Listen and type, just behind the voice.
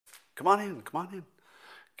Come on in, come on in.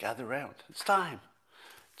 Gather round. It's time.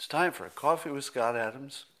 It's time for a coffee with Scott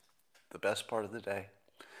Adams, the best part of the day.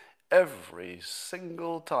 Every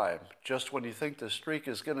single time, just when you think the streak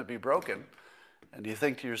is going to be broken, and you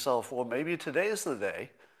think to yourself, well, maybe today's the day,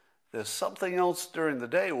 there's something else during the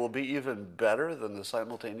day will be even better than the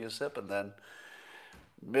simultaneous sip, and then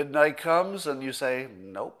midnight comes and you say,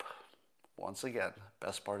 nope, once again,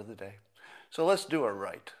 best part of the day. So let's do it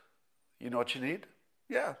right. You know what you need?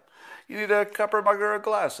 Yeah. You need a cup or mug or a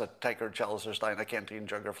glass, a tankard, chalice or stein, a canteen,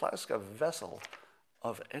 jug or flask, a vessel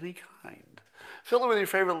of any kind. Fill it with your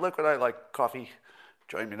favorite liquid. I like coffee.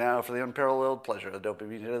 Join me now for the unparalleled pleasure of the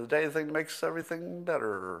dopamine hit of the day, the thing that makes everything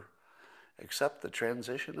better, except the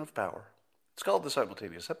transition of power. It's called the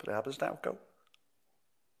simultaneous sip. It happens now. Go.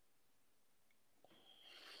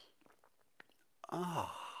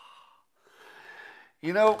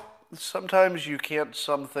 You know, sometimes you can't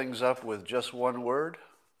sum things up with just one word,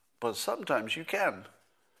 but sometimes you can.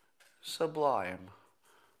 Sublime.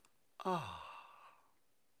 Well,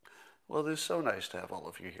 it is so nice to have all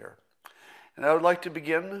of you here. And I would like to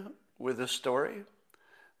begin with a story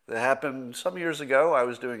that happened some years ago. I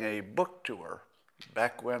was doing a book tour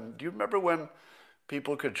back when, do you remember when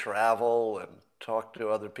people could travel and talk to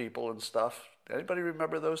other people and stuff? Anybody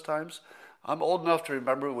remember those times? I'm old enough to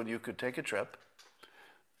remember when you could take a trip,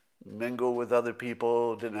 mingle with other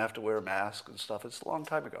people, didn't have to wear a mask and stuff. It's a long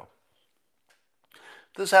time ago.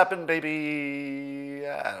 This happened maybe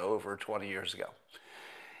over 20 years ago.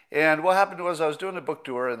 And what happened was I was doing a book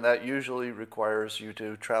tour, and that usually requires you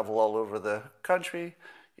to travel all over the country.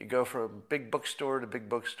 You go from big bookstore to big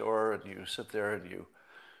bookstore, and you sit there and you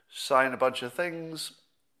sign a bunch of things,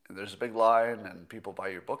 and there's a big line, and people buy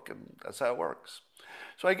your book, and that's how it works.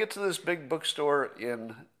 So I get to this big bookstore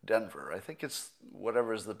in Denver. I think it's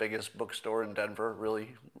whatever is the biggest bookstore in Denver,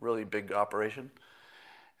 really, really big operation.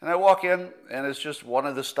 And I walk in, and it's just one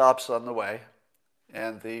of the stops on the way.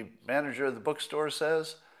 And the manager of the bookstore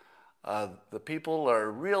says, the people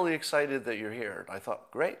are really excited that you're here. And I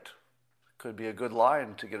thought, great, could be a good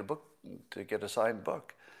line to get a book, to get a signed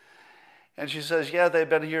book. And she says, yeah, they've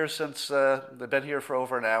been here for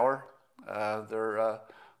over an hour. They're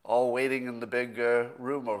all waiting in the big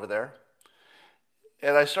room over there.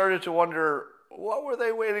 And I started to wonder, what were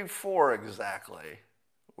they waiting for exactly?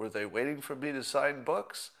 Were they waiting for me to sign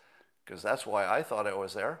books? Because that's why I thought I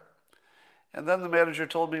was there. And then the manager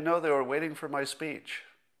told me, no, they were waiting for my speech.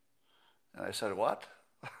 And I said, what?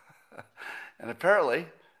 And apparently,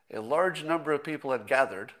 a large number of people had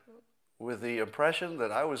gathered with the impression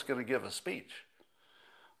that I was going to give a speech.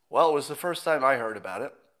 Well, it was the first time I heard about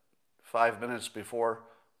it, 5 minutes before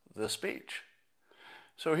the speech.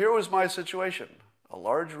 So here was my situation. A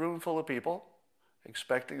large room full of people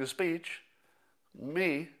expecting a speech,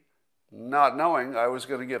 me not knowing I was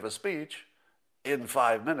going to give a speech in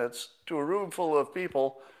 5 minutes to a room full of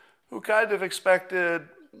people who kind of expected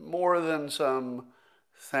more than some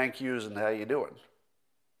thank yous and how you doing.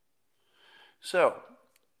 So,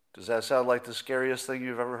 does that sound like the scariest thing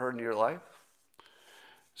you've ever heard in your life?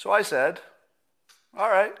 So I said, all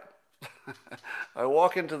right. I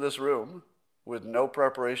walk into this room with no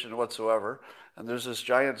preparation whatsoever, and there's this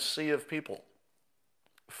giant sea of people,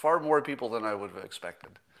 far more people than I would have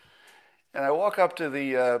expected. And I walk up to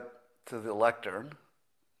the lectern,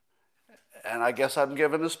 and I guess I'm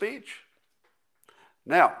giving a speech.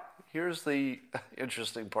 Now, here's the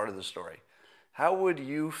interesting part of the story. How would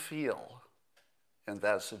you feel in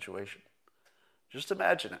that situation? Just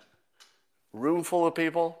imagine it. Room full of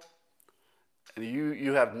people, and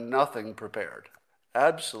you have nothing prepared.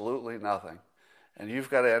 Absolutely nothing. And you've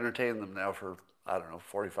got to entertain them now for,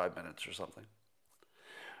 45 minutes or something.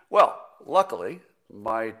 Well, luckily,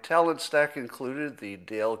 my talent stack included the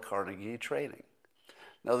Dale Carnegie training.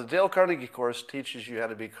 Now, the Dale Carnegie course teaches you how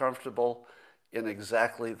to be comfortable in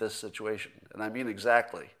exactly this situation. And I mean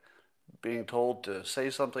exactly. Being told to say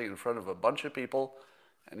something in front of a bunch of people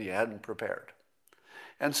and you hadn't prepared.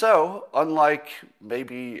 And so, unlike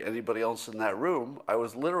maybe anybody else in that room, I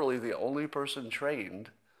was literally the only person trained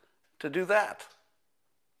to do that.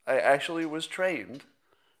 I actually was trained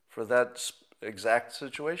for that exact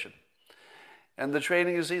situation. And the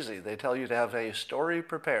training is easy. They tell you to have a story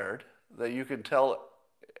prepared that you can tell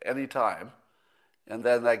anytime, and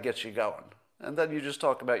then that gets you going. And then you just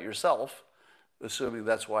talk about yourself, assuming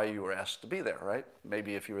that's why you were asked to be there, right?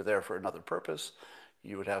 Maybe if you were there for another purpose,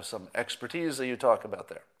 you would have some expertise that you talk about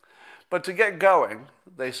there. But to get going,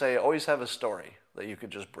 they say always have a story that you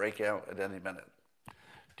could just break out at any minute.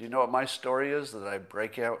 Do you know what my story is that I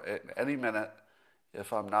break out at any minute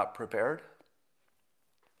if I'm not prepared?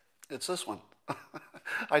 It's this one.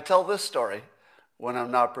 I tell this story when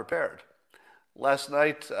I'm not prepared. Last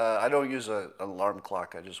night, I don't use an alarm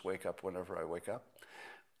clock. I just wake up whenever I wake up.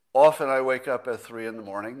 Often I wake up at 3 in the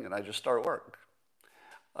morning and I just start work.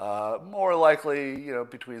 More likely,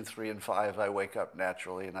 between 3 and 5, I wake up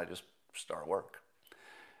naturally and I just start work.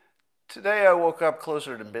 Today I woke up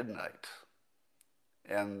closer to midnight,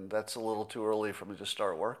 and that's a little too early for me to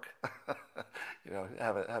start work,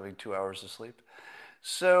 having 2 hours of sleep.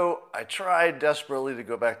 So I tried desperately to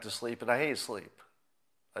go back to sleep, and I hate sleep.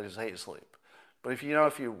 I just hate sleep. But if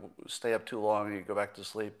you stay up too long and you go back to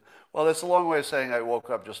sleep, well, that's a long way of saying I woke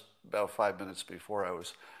up just about 5 minutes before I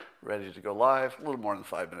was ready to go live, a little more than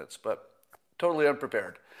 5 minutes, but totally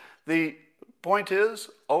unprepared. The point is,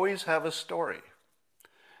 always have a story.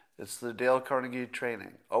 It's the Dale Carnegie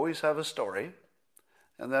training. Always have a story,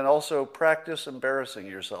 and then also practice embarrassing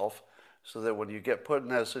yourself so that when you get put in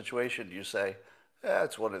that situation, you say,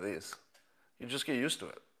 it's one of these. You just get used to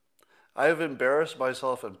it. I have embarrassed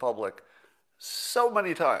myself in public so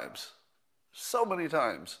many times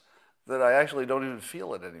that I actually don't even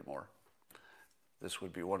feel it anymore. This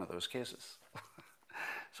would be one of those cases.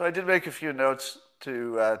 So I did make a few notes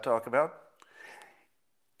to talk about.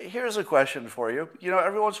 Here's a question for you.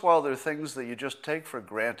 Every once in a while there are things that you just take for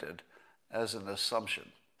granted as an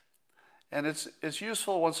assumption. And it's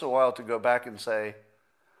useful once in a while to go back and say,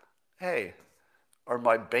 hey, are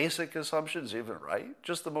my basic assumptions even right?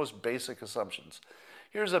 Just the most basic assumptions.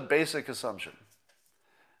 Here's a basic assumption,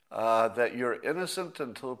 that you're innocent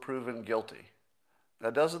until proven guilty. Now,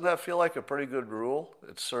 doesn't that feel like a pretty good rule?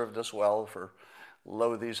 It's served us well for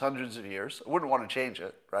these hundreds of years. I wouldn't want to change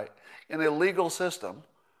it, right? In a legal system,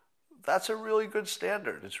 that's a really good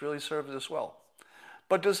standard. It's really served us well.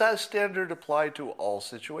 But does that standard apply to all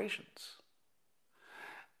situations?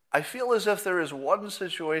 I feel as if there is one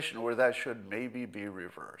situation where that should maybe be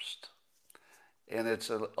reversed, and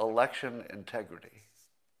it's election integrity.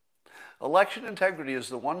 Election integrity is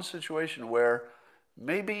the one situation where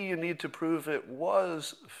maybe you need to prove it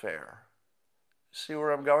was fair. See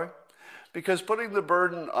where I'm going? Because putting the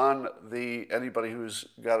burden on anybody who's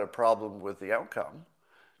got a problem with the outcome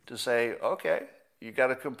to say, okay, you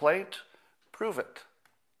got a complaint, prove it.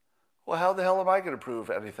 Well, how the hell am I going to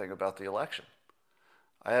prove anything about the election?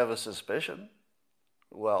 I have a suspicion.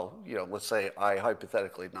 Well, let's say I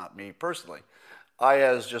hypothetically, not me personally. I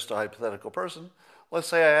as just a hypothetical person, let's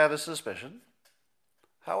say I had a suspicion.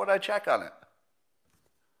 How would I check on it?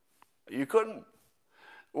 You couldn't.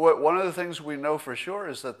 One of the things we know for sure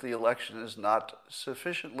is that the election is not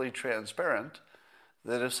sufficiently transparent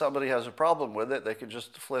that if somebody has a problem with it, they can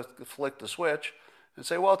just flick the switch and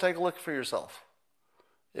say, well, take a look for yourself.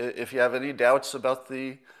 If you have any doubts about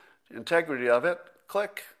the integrity of it,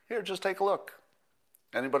 click. Here, just take a look.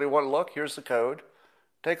 Anybody want to look? Here's the code.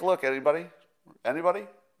 Take a look, anybody? Anybody?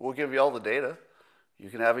 We'll give you all the data. You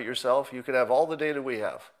can have it yourself. You can have all the data we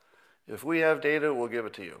have. If we have data, we'll give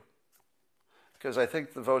it to you. Because I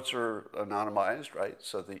think the votes are anonymized, right?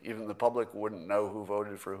 So even the public wouldn't know who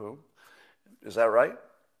voted for whom. Is that right?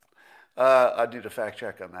 I need a fact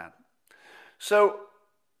check on that. So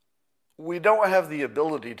we don't have the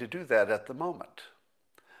ability to do that at the moment.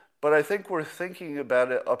 But I think we're thinking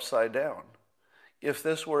about it upside down. If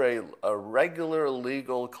this were a regular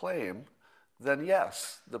legal claim, then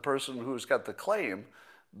yes, the person who's got the claim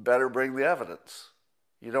better bring the evidence.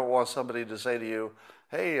 You don't want somebody to say to you,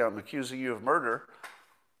 hey, I'm accusing you of murder.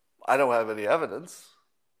 I don't have any evidence.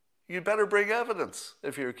 You better bring evidence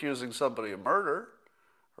if you're accusing somebody of murder,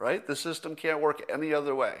 right? The system can't work any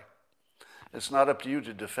other way. It's not up to you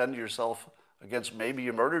to defend yourself against maybe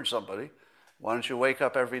you murdered somebody. Why don't you wake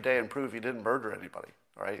up every day and prove you didn't murder anybody,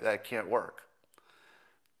 right? That can't work.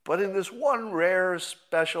 But in this one rare,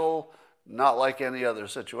 special, not like any other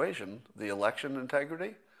situation, the election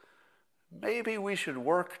integrity, maybe we should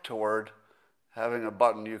work toward having a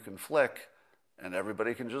button you can flick and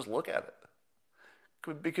everybody can just look at it.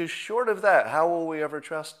 Because short of that, how will we ever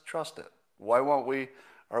trust it? Why won't we?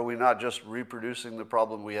 Are we not just reproducing the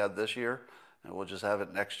problem we had this year and we'll just have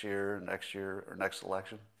it next year, or next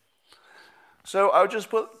election? So I would just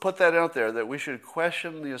put that out there, that we should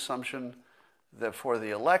question the assumption that for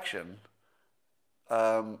the election,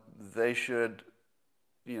 they should,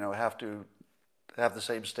 have to have the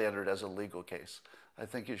same standard as a legal case. I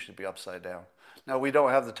think it should be upside down. Now, we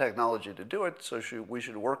don't have the technology to do it, so we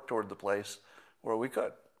should work toward the place where we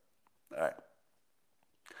could. All right.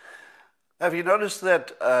 Have you noticed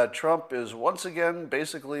that Trump is once again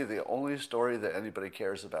basically the only story that anybody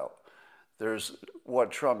cares about? There's what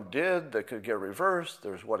Trump did that could get reversed.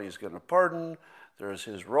 There's what he's going to pardon. There's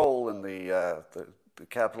his role in the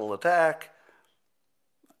Capitol attack.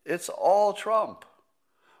 It's all Trump.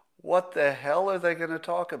 What the hell are they going to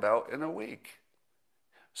talk about in a week?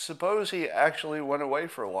 Suppose he actually went away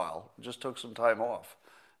for a while, just took some time off.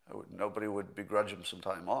 Nobody would begrudge him some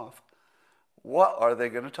time off. What are they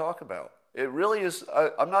going to talk about? It really is,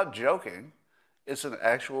 I'm not joking. It's an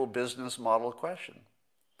actual business model question.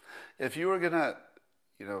 If you were going to,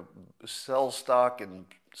 sell stock in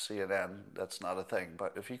CNN, that's not a thing,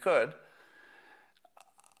 but if you could,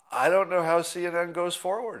 I don't know how CNN goes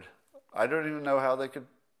forward. I don't even know how they could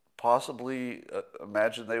possibly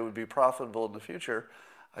imagine they would be profitable in the future.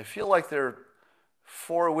 I feel like they're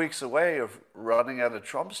 4 weeks away of running out of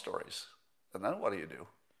Trump stories. And then what do you do?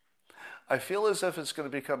 I feel as if it's going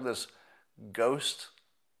to become this ghost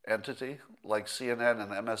entity like CNN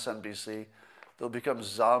and MSNBC. They'll become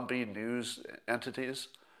zombie news entities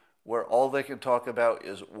where all they can talk about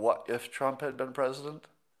is what if Trump had been president.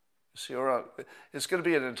 See, it's going to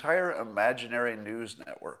be an entire imaginary news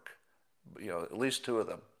network, at least two of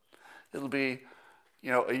them. It'll be,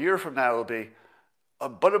 a year from now, it'll be,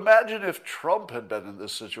 but imagine if Trump had been in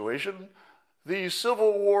this situation, the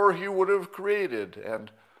civil war he would have created.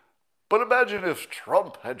 But imagine if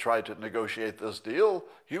Trump had tried to negotiate this deal,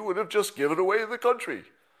 he would have just given away the country.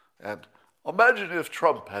 And imagine if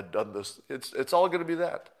Trump had done this. It's all going to be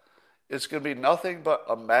that. It's going to be nothing but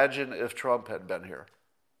imagine if Trump had been here.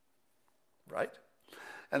 Right?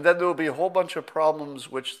 And then there will be a whole bunch of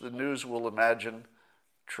problems which the news will imagine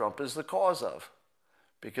Trump is the cause of,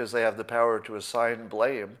 because they have the power to assign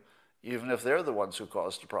blame even if they're the ones who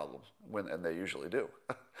caused the problem, and they usually do.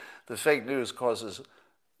 The fake news causes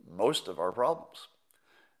most of our problems.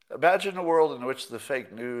 Imagine a world in which the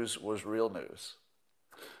fake news was real news.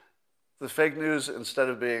 The fake news, instead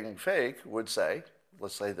of being fake, would say,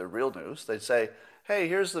 let's say they're real news, they'd say, hey,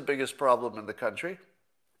 here's the biggest problem in the country.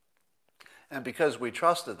 And because we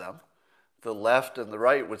trusted them, the left and the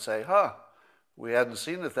right would say, we hadn't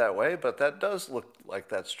seen it that way, but that does look like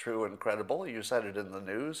that's true and credible. You said it in the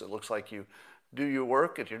news. It looks like you do your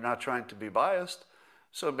work and you're not trying to be biased.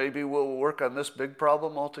 So maybe we'll work on this big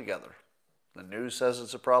problem altogether. The news says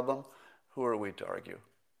it's a problem. Who are we to argue?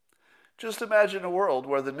 Just imagine a world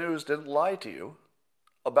where the news didn't lie to you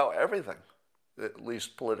about everything, at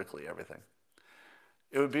least politically everything.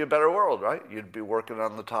 It would be a better world, right? You'd be working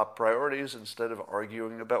on the top priorities instead of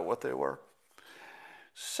arguing about what they were.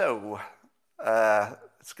 So,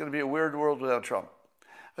 it's going to be a weird world without Trump.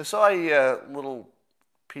 I saw a little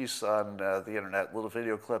piece on the internet, little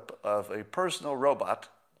video clip of a personal robot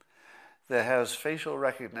that has facial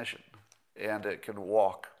recognition and it can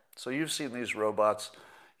walk. So you've seen these robots.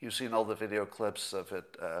 You've seen all the video clips of it.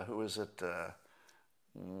 Who is it? The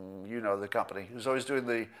company who's always doing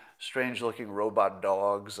the strange-looking robot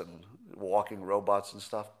dogs and walking robots and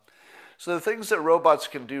stuff. So the things that robots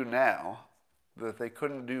can do now that they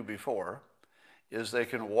couldn't do before is they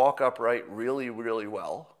can walk upright really, really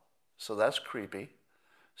well. So that's creepy.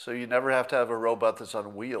 So you never have to have a robot that's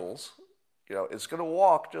on wheels. It's going to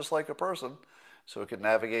walk just like a person, so it can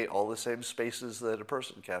navigate all the same spaces that a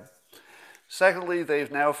person can. Secondly,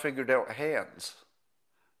 they've now figured out hands.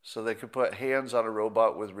 So they can put hands on a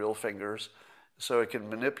robot with real fingers so it can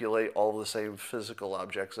manipulate all the same physical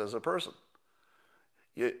objects as a person.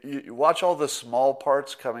 You watch all the small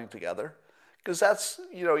parts coming together, because that's,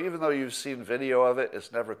 even though you've seen video of it,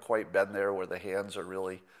 it's never quite been there where the hands are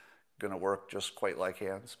really going to work just quite like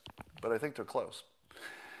hands. But I think they're close.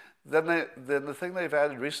 Then the thing they've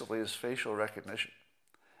added recently is facial recognition.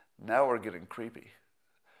 Now we're getting creepy,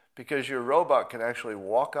 because your robot can actually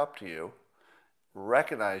walk up to you,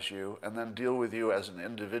 recognize you, and then deal with you as an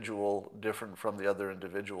individual different from the other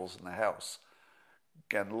individuals in the house.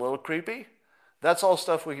 Getting a little creepy? That's all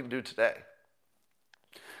stuff we can do today.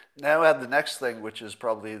 Now add the next thing, which is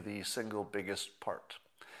probably the single biggest part.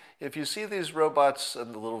 If you see these robots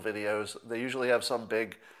in the little videos, they usually have some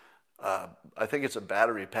big, I think it's a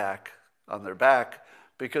battery pack on their back,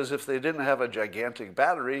 because if they didn't have a gigantic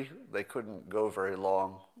battery, they couldn't go very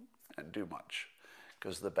long and do much,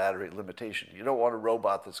 because of the battery limitation. You don't want a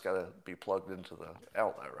robot that's got to be plugged into the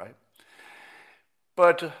outlet, right?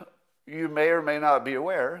 But you may or may not be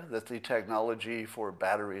aware that the technology for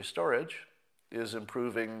battery storage is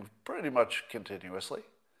improving pretty much continuously,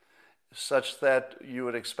 such that you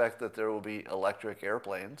would expect that there will be electric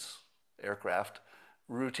aircraft,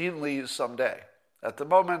 routinely someday. At the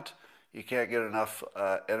moment, you can't get enough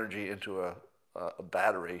energy into a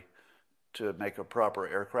battery to make a proper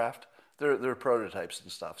aircraft. They're prototypes and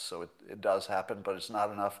stuff, so it does happen, but it's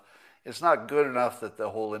not enough. It's not good enough that the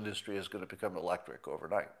whole industry is going to become electric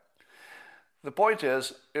overnight. The point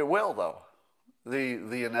is, it will, though.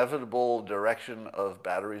 The inevitable direction of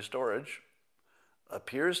battery storage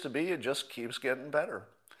appears to be it just keeps getting better.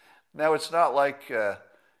 Now, it's not like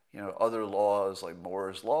other laws like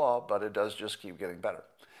Moore's law, but it does just keep getting better.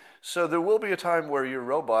 So there will be a time where your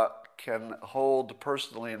robot can hold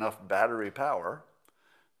personally enough battery power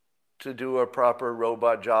to do a proper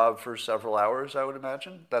robot job for several hours, I would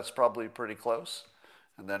imagine. That's probably pretty close.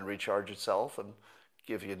 And then recharge itself and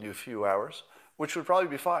give you a new few hours, which would probably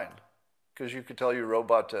be fine because you could tell your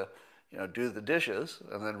robot to, do the dishes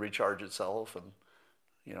and then recharge itself and,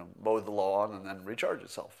 mow the lawn and then recharge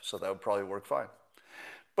itself. So that would probably work fine.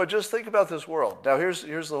 But just think about this world. Now, here's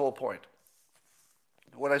the whole point.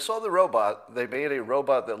 When I saw the robot, they made a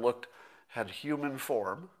robot that had human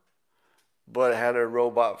form, but it had a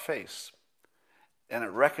robot face, and it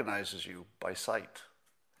recognizes you by sight.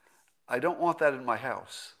 I don't want that in my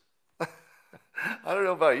house. I don't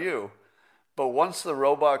know about you, but once the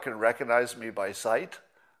robot can recognize me by sight,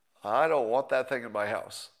 I don't want that thing in my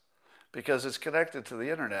house because it's connected to the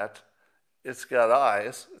internet. It's got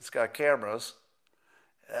eyes. It's got cameras.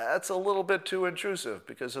 That's a little bit too intrusive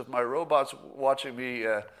because if my robot's watching me,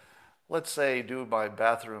 let's say, do my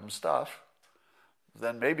bathroom stuff,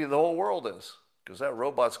 then maybe the whole world is because that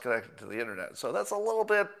robot's connected to the internet. So that's a little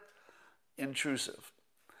bit intrusive.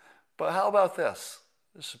 But how about this?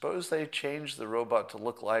 Suppose they change the robot to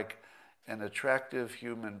look like an attractive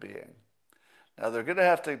human being. Now, they're going to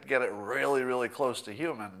have to get it really, really close to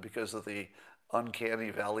human because of the uncanny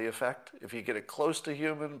valley effect. If you get it close to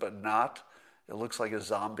human but not, it looks like a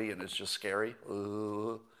zombie and it's just scary.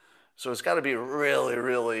 Ooh. So it's got to be really,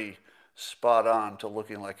 really spot on to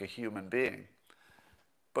looking like a human being.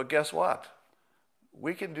 But guess what?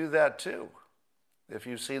 We can do that too. If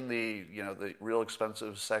you've seen the real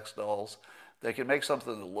expensive sex dolls, they can make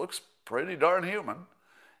something that looks pretty darn human.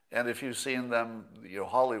 And if you've seen them,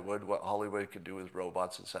 Hollywood, what Hollywood can do with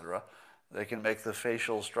robots, etc., they can make the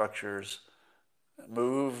facial structures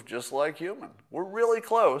move just like human. We're really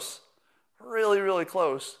close, really, really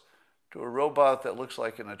close to a robot that looks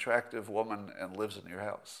like an attractive woman and lives in your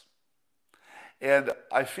house. And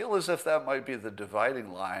I feel as if that might be the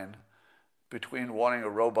dividing line between wanting a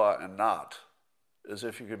robot and not, as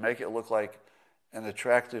if you could make it look like an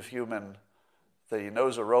attractive human that you know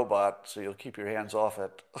is a robot, so you'll keep your hands off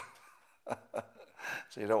it.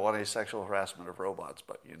 So you don't want any sexual harassment of robots,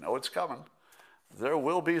 but you know it's coming. There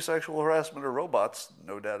will be sexual harassment of robots,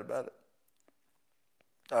 no doubt about it.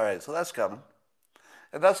 All right, so that's coming.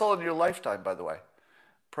 And that's all in your lifetime, by the way.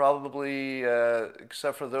 Probably,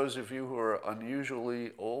 except for those of you who are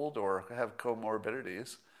unusually old or have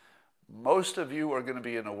comorbidities, most of you are going to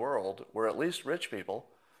be in a world where at least rich people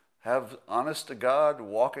have honest-to-God,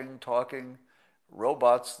 walking, talking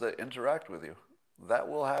robots that interact with you. That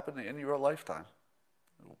will happen in your lifetime.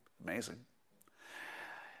 Amazing.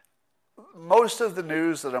 Most of the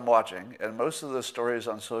news that I'm watching and most of the stories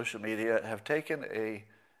on social media have taken a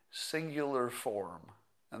singular form.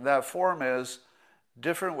 And that form is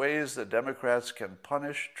different ways that Democrats can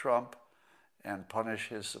punish Trump and punish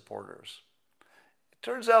his supporters. It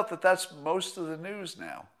turns out that that's most of the news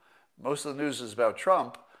now. Most of the news is about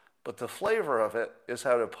Trump, but the flavor of it is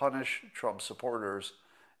how to punish Trump supporters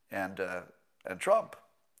and Trump.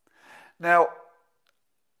 Now,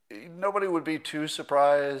 nobody would be too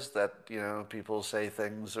surprised that people say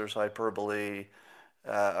things, there's hyperbole.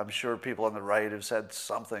 I'm sure people on the right have said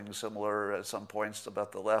something similar at some points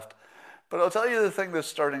about the left. But I'll tell you the thing that's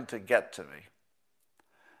starting to get to me.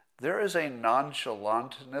 There is a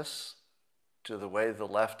nonchalantness to the way the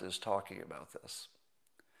left is talking about this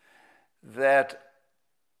that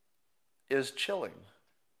is chilling.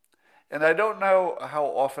 And I don't know how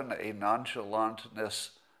often a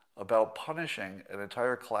nonchalantness about punishing an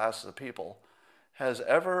entire class of people has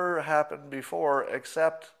ever happened before,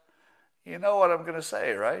 except, you know what I'm going to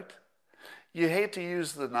say, right? You hate to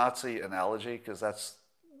use the Nazi analogy because that's,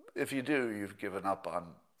 if you do, you've given up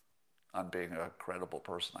on being a credible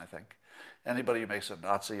person, I think. Anybody who makes a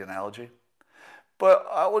Nazi analogy. But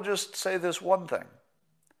I will just say this one thing.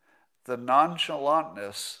 The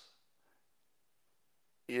nonchalantness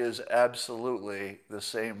is absolutely the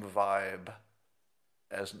same vibe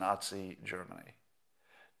as Nazi Germany.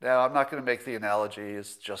 Now, I'm not going to make the analogy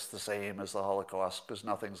it's just the same as the Holocaust because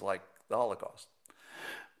nothing's like the Holocaust.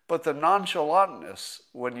 But the nonchalantness,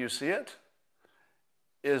 when you see it,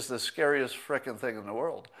 is the scariest frickin' thing in the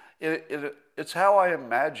world. It's how I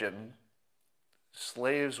imagine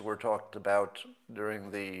slaves were talked about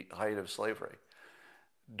during the height of slavery.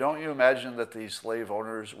 Don't you imagine that the slave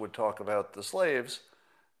owners would talk about the slaves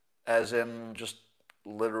as in just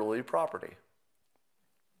literally property?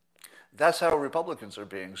 That's how Republicans are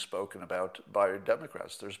being spoken about by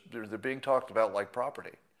Democrats. They're being talked about like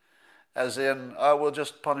property. As in, we'll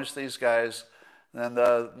just punish these guys then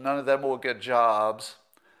none of them will get jobs.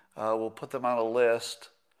 We'll put them on a list.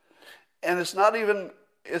 And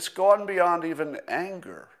it's gone beyond even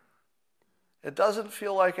anger. It doesn't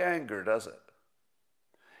feel like anger, does it?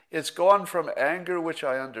 It's gone from anger, which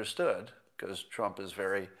I understood, because Trump is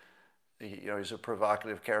he's a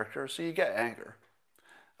provocative character, so you get anger.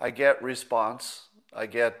 I get response. I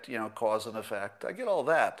get, cause and effect. I get all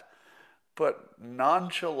that. But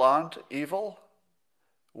nonchalant evil,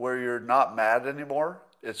 where you're not mad anymore,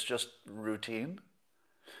 it's just routine.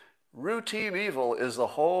 Routine evil is a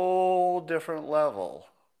whole different level.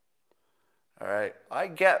 All right, I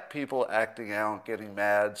get people acting out, getting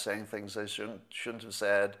mad, saying things they shouldn't have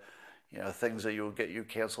said, things that will get you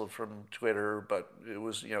canceled from Twitter, but it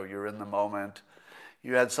was, you're in the moment.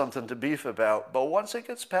 You had something to beef about. But once it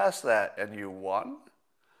gets past that and you won,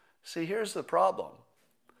 see, here's the problem.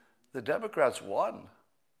 The Democrats won.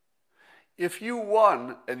 If you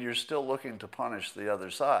won and you're still looking to punish the other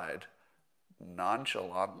side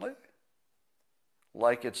nonchalantly,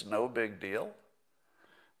 like it's no big deal,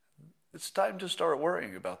 it's time to start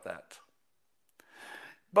worrying about that.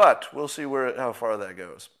 But we'll see how far that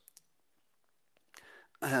goes.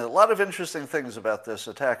 A lot of interesting things about this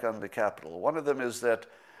attack on the Capitol. One of them is that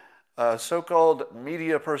so-called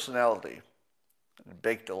media personality,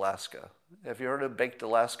 Baked Alaska. Have you heard of Baked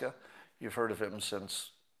Alaska? You've heard of him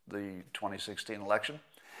since the 2016 election.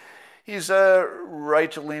 He's a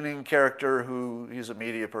right-leaning character he's a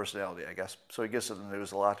media personality, I guess, so he gets in the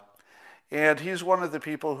news a lot. And he's one of the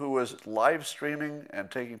people who was live streaming and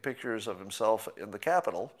taking pictures of himself in the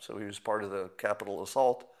Capitol, so he was part of the Capitol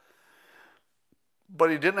assault. But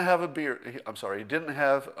he didn't have he didn't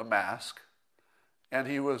have a mask, and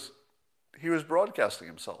he was broadcasting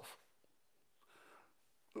himself.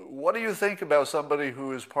 What do you think about somebody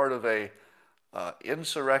who is part of a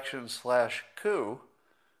insurrection/coup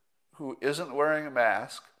who isn't wearing a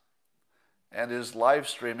mask and is live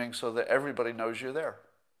streaming so that everybody knows you're there?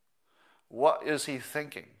 What is he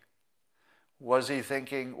thinking? Was he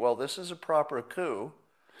thinking, well, this is a proper coup,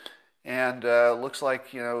 and looks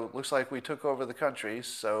like we took over the country,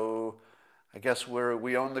 so I guess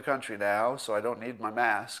we own the country now, so I don't need my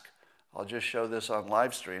mask. I'll just show this on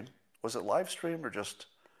live stream. Was it live stream or just?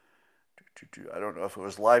 I don't know if it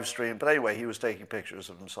was live stream, but anyway, he was taking pictures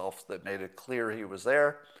of himself that made it clear he was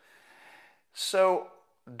there. So,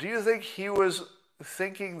 do you think he was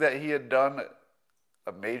thinking that he had done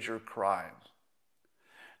a major crime?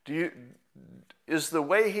 Is the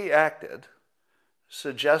way he acted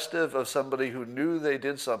suggestive of somebody who knew they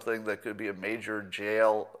did something that could be a major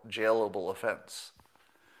jailable offense?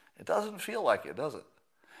 It doesn't feel like it, does it?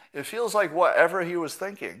 It feels like whatever he was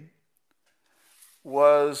thinking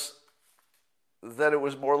was that it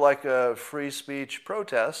was more like a free speech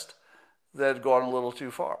protest that had gone a little too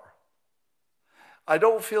far. I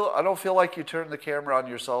don't feel like you turn the camera on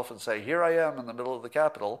yourself and say, here I am in the middle of the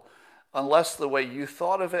Capitol, unless the way you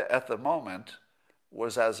thought of it at the moment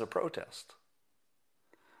was as a protest.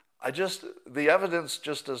 The evidence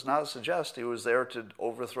just does not suggest he was there to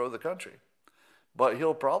overthrow the country. But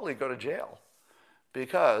he'll probably go to jail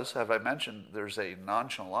because, have I mentioned, there's a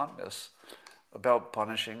nonchalantness about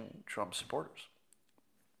punishing Trump supporters.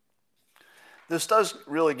 This does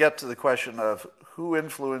really get to the question of who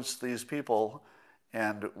influenced these people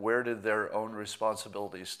and where did their own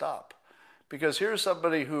responsibilities stop? Because here's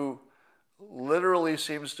somebody who literally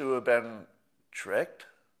seems to have been tricked,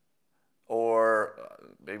 or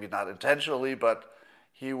maybe not intentionally, but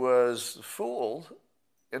he was fooled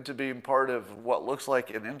into being part of what looks like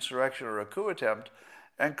an insurrection or a coup attempt,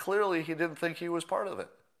 and clearly he didn't think he was part of it.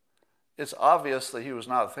 It's obvious that he was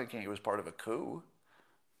not thinking he was part of a coup.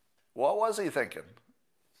 What was he thinking?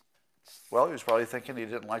 Well, he was probably thinking he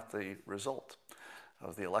didn't like the result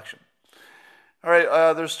of the election. All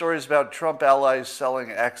right, there's stories about Trump allies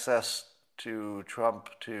selling access to Trump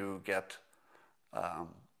to get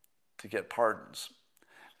pardons.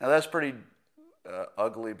 Now that's pretty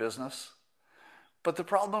ugly business. But the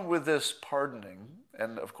problem with this pardoning,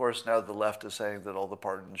 and of course now the left is saying that all the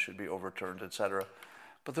pardons should be overturned, etc.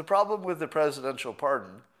 But the problem with the presidential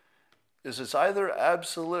pardon is it's either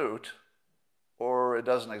absolute or it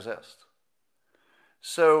doesn't exist.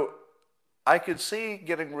 So I could see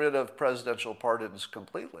getting rid of presidential pardons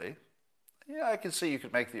completely. Yeah, I can see you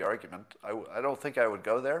could make the argument. I don't think I would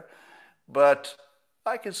go there, but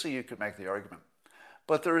I can see you could make the argument.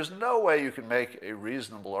 But there is no way you can make a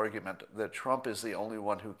reasonable argument that Trump is the only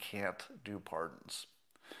one who can't do pardons.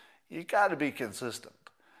 You got to be consistent,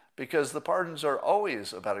 because the pardons are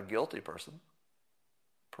always about a guilty person,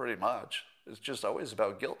 pretty much. It's just always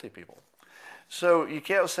about guilty people. So you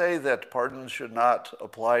can't say that pardons should not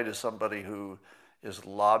apply to somebody who is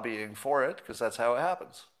lobbying for it, because that's how it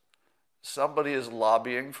happens. Somebody is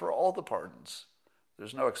lobbying for all the pardons.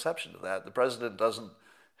 There's no exception to that. The president doesn't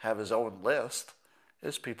have his own list.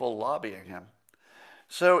 It's people lobbying him.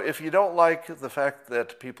 So if you don't like the fact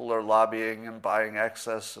that people are lobbying and buying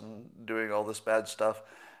access and doing all this bad stuff,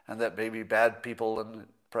 and that maybe bad people and the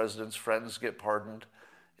president's friends get pardoned,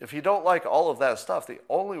 if you don't like all of that stuff, the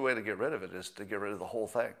only way to get rid of it is to get rid of the whole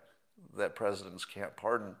thing, that presidents can't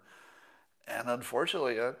pardon. And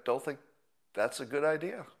unfortunately, I don't think that's a good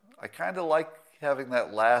idea. I kind of like having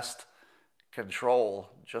that last control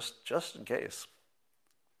just in case.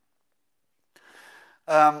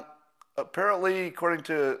 Apparently, according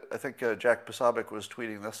to, I think Jack Posobiec was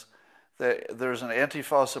tweeting this, that there's an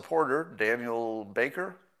Antifa supporter, Daniel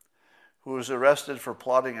Baker, who was arrested for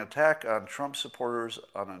plotting an attack on Trump supporters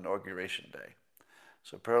on Inauguration Day.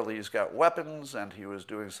 So apparently he's got weapons and he was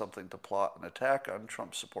doing something to plot an attack on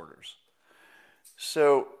Trump supporters.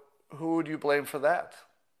 So who would you blame for that?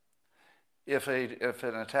 If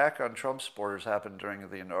an attack on Trump supporters happened during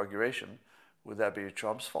the inauguration, would that be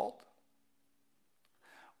Trump's fault?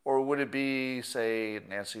 Or would it be, say,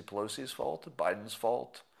 Nancy Pelosi's fault, Biden's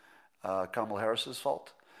fault, Kamala Harris's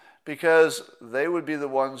fault? Because they would be the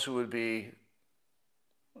ones who would be,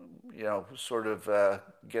 sort of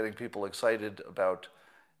getting people excited about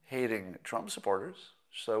hating Trump supporters.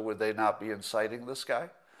 So would they not be inciting this guy?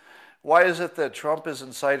 Why is it that Trump is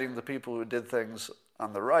inciting the people who did things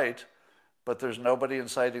on the right, but there's nobody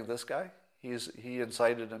inciting this guy? He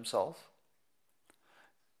incited himself.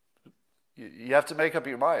 You have to make up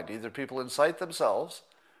your mind. Either people incite themselves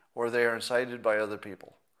or they are incited by other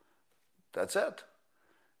people. That's it.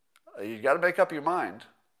 You got to make up your mind.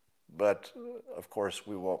 But, of course,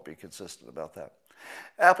 we won't be consistent about that.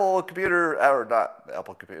 Apple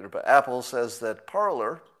says that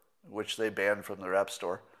Parler, which they banned from their app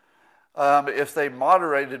store, if they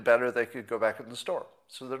moderated better, they could go back in the store.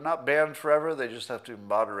 So they're not banned forever. They just have to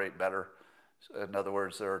moderate better. In other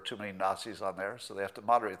words, there are too many Nazis on there, so they have to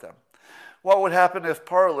moderate them. What would happen if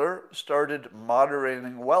Parler started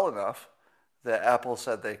moderating well enough that Apple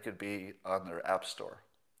said they could be on their app store?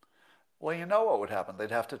 Well, you know what would happen. They'd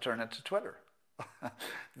have to turn it to Twitter.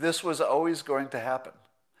 This was always going to happen.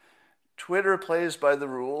 Twitter plays by the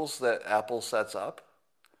rules that Apple sets up,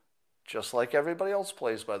 just like everybody else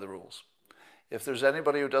plays by the rules. If there's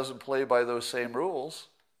anybody who doesn't play by those same rules,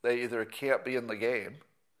 they either can't be in the game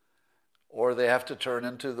or they have to turn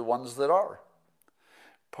into the ones that are.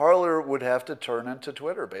 Parler would have to turn into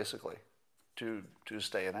Twitter, basically, to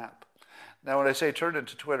stay an app. Now, when I say turn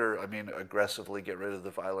into Twitter, I mean aggressively get rid of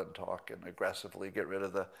the violent talk and aggressively get rid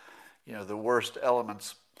of the worst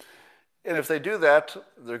elements. And if they do that,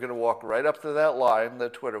 they're going to walk right up to that line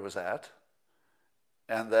that Twitter was at.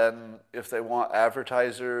 And then if they want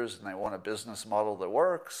advertisers and they want a business model that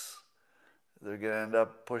works, they're going to end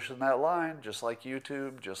up pushing that line, just like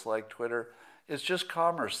YouTube, just like Twitter. It's just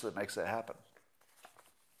commerce that makes it happen.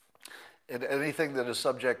 And anything that is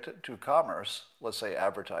subject to commerce, let's say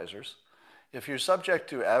advertisers, if you're subject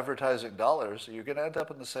to advertising dollars, you're going to end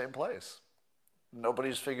up in the same place.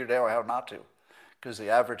 Nobody's figured out how not to, because the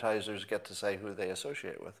advertisers get to say who they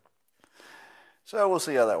associate with. So we'll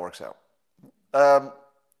see how that works out.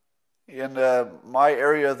 In my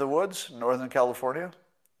area of the woods, Northern California,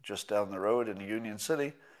 just down the road in Union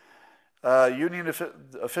City, union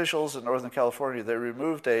officials in Northern California, they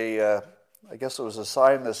removed I guess it was a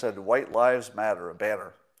sign that said "White Lives Matter," a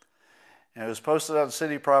banner. And it was posted on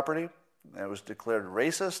city property, and it was declared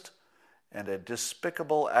racist and a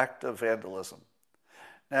despicable act of vandalism.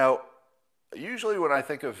 Now, usually when I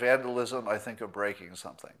think of vandalism, I think of breaking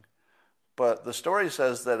something. But the story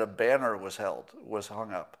says that a banner was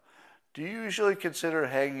hung up. Do you usually consider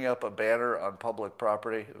hanging up a banner on public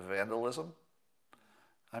property vandalism?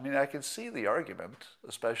 I mean, I can see the argument,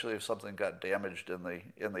 especially if something got damaged in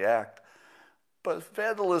the act. But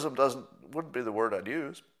vandalism wouldn't be the word I'd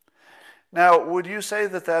use. Now, would you say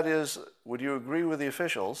would you agree with the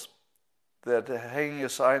officials that hanging a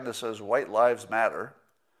sign that says "White Lives Matter"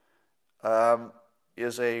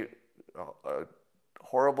 is a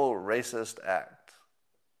horrible racist act?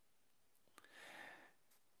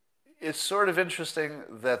 It's sort of interesting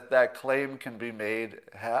that claim can be made.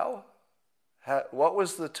 How? What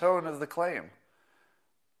was the tone of the claim?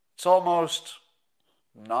 It's almost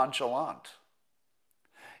nonchalant.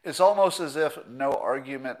 It's almost as if no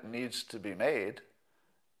argument needs to be made.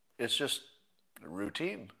 It's just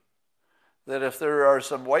routine. That if there are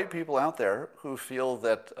some white people out there who feel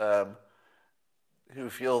that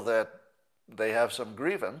they have some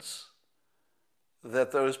grievance,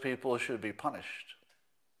 that those people should be punished.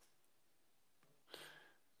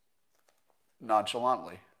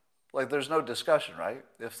 nonchalantly. Like there's no discussion, right?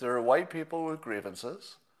 If there are white people with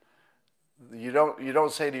grievances, you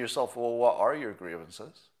don't say to yourself, well, what are your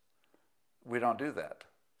grievances? We don't do that.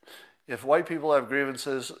 If white people have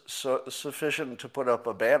grievances sufficient to put up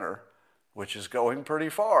a banner, which is going pretty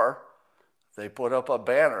far, they put up a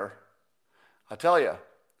banner. I tell you,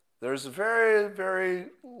 there's very, very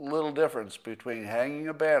little difference between hanging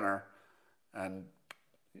a banner and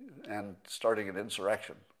starting an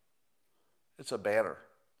insurrection. It's a banner.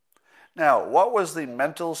 Now, what was the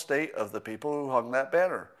mental state of the people who hung that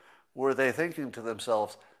banner? Were they thinking to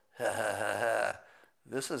themselves, ha ha ha ha,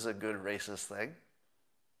 this is a good racist thing?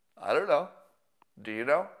 I don't know. Do you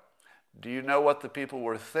know? Do you know what the people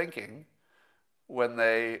were thinking when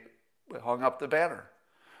they hung up the banner?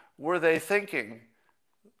 Were they thinking,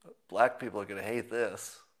 black people are going to hate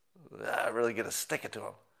this. I'm really going to stick it to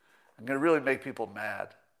them. I'm going to really make people mad.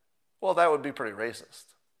 Well, that would be pretty racist.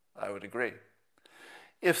 I would agree.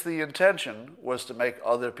 If the intention was to make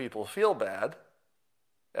other people feel bad,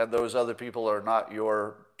 and those other people are not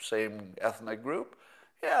your same ethnic group,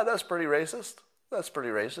 yeah, that's pretty racist. That's pretty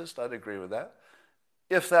racist. I'd agree with that.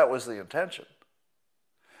 If that was the intention.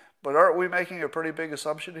 But aren't we making a pretty big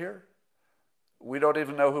assumption here? We don't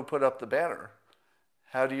even know who put up the banner.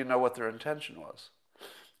 How do you know what their intention was?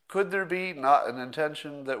 Could there be not an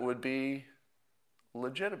intention that would be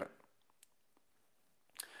legitimate?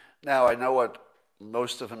 Now, I know what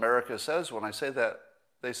most of America says when I say that.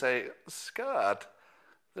 They say, Scott,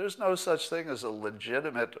 there's no such thing as a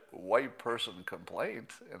legitimate white person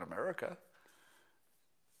complaint in America.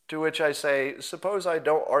 To which I say, suppose I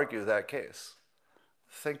don't argue that case.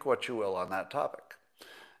 Think what you will on that topic.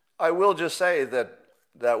 I will just say that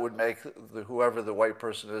that would make whoever the white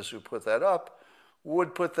person is who put that up,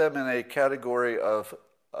 would put them in a category of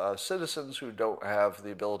citizens who don't have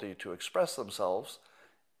the ability to express themselves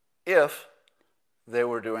if they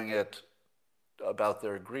were doing it about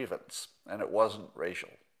their grievance and it wasn't racial.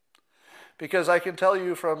 Because I can tell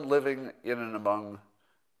you from living in and among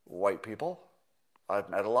white people, I've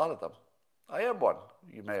met a lot of them. I am one,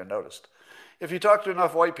 you may have noticed. If you talk to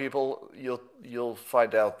enough white people, you'll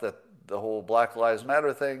find out that the whole Black Lives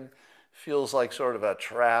Matter thing feels like sort of a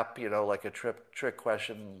trap, like a trick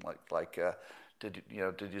question, like did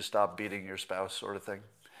you stop beating your spouse sort of thing.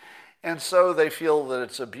 And so they feel that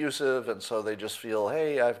it's abusive, and so they just feel,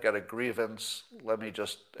 hey, I've got a grievance, let me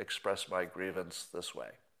just express my grievance this way.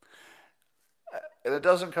 And it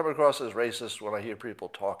doesn't come across as racist when I hear people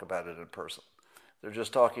talk about it in person. They're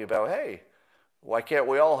just talking about, hey, why can't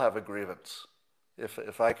we all have a grievance?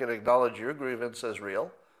 If I can acknowledge your grievance as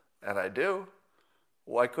real, and I do,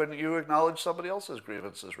 why couldn't you acknowledge somebody else's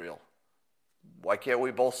grievance as real? Why can't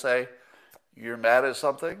we both say, you're mad at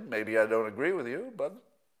something, maybe I don't agree with you, but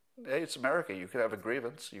hey, it's America, you can have a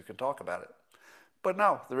grievance, you can talk about it. But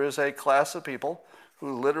no, there is a class of people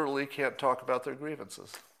who literally can't talk about their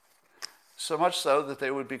grievances. So much so that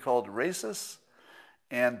they would be called racists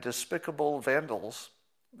and despicable vandals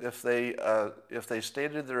if they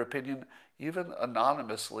stated their opinion even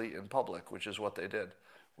anonymously in public, which is what they did,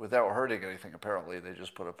 without hurting anything. Apparently, they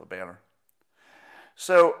just put up a banner.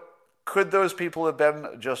 So could those people have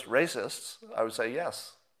been just racists? I would say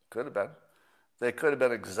yes, could have been. They could have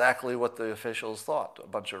been exactly what the officials thought, a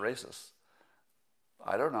bunch of racists.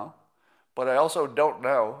 I don't know. But I also don't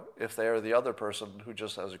know if they are the other person who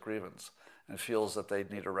just has a grievance and feels that they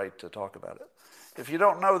need a right to talk about it. If you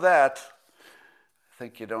don't know that, I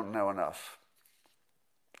think you don't know enough.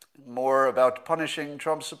 More about punishing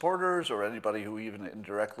Trump supporters or anybody who even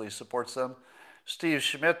indirectly supports them. Steve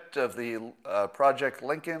Schmidt of the Project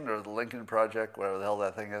Lincoln, or the Lincoln Project, whatever the hell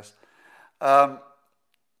that thing is.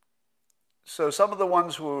 So some of the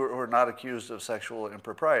ones who are not accused of sexual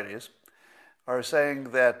improprieties are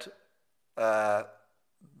saying that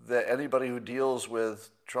that anybody who deals with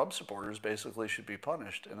Trump supporters basically should be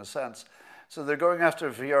punished in a sense. So they're going after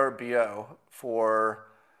VRBO for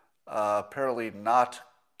apparently not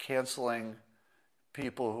canceling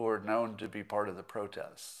people who are known to be part of the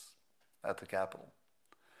protests at the Capitol.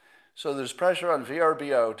 So there's pressure on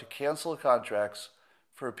VRBO to cancel contracts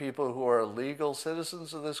for people who are legal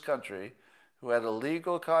citizens of this country, who had a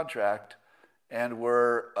legal contract and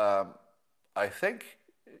were, I think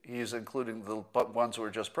he's including the ones who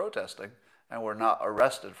were just protesting and were not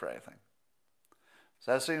arrested for anything. Does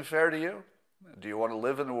that seem fair to you? Do you want to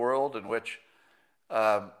live in a world in which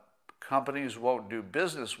companies won't do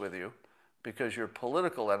business with you because your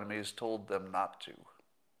political enemies told them not to?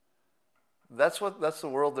 That's the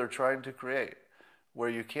world they're trying to create, where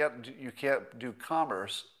you can't do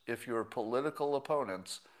commerce if your political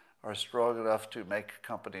opponents are strong enough to make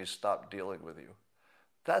companies stop dealing with you.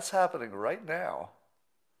 That's happening right now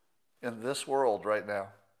in this world right now.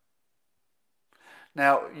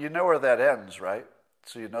 Now, you know where that ends, right?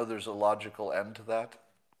 So you know there's a logical end to that.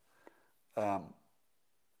 Um,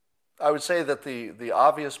 I would say that the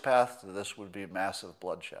obvious path to this would be massive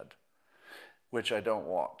bloodshed, which I don't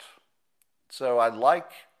want. So I'd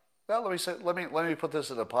like, well, let me put this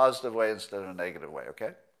in a positive way instead of a negative way,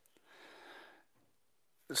 okay?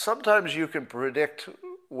 Sometimes you can predict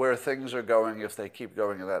where things are going if they keep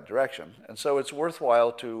going in that direction. And so it's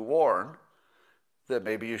worthwhile to warn that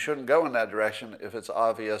maybe you shouldn't go in that direction if it's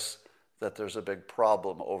obvious that there's a big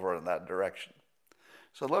problem over in that direction.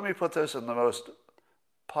 So let me put this in the most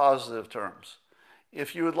positive terms.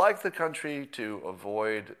 If you would like the country to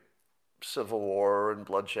avoid civil war and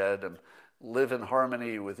bloodshed and live in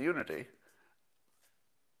harmony with unity,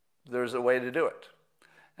 there's a way to do it.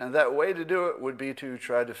 And that way to do it would be to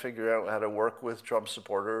try to figure out how to work with Trump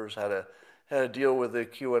supporters, how to deal with the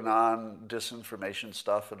QAnon disinformation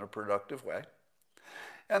stuff in a productive way.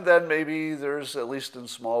 And then maybe there's, at least in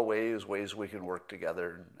small ways we can work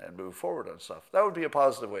together and move forward on stuff. That would be a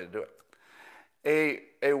positive way to do it.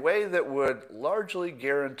 A way that would largely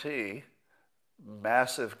guarantee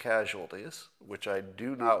massive casualties, which I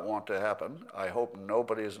do not want to happen. I hope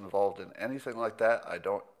nobody is involved in anything like that. I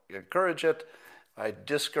don't encourage it. I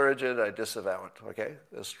discourage it. I disavow it, okay,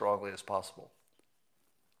 as strongly as possible.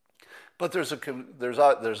 But there's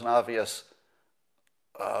an obvious,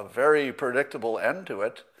 very predictable end to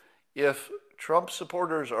it. If Trump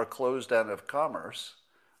supporters are closed down of commerce,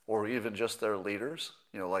 or even just their leaders,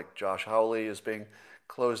 like Josh Hawley is being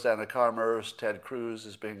closed down of commerce, Ted Cruz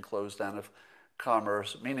is being closed down of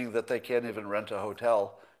commerce, meaning that they can't even rent a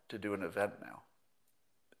hotel to do an event now.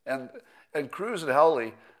 And Cruz and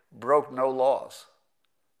Hawley broke no laws.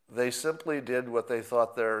 They simply did what they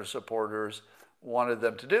thought their supporters wanted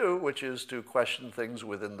them to do, which is to question things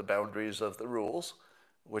within the boundaries of the rules,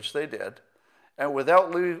 which they did. And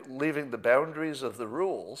without leaving the boundaries of the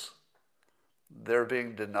rules, they're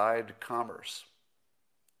being denied commerce.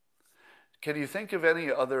 Can you think of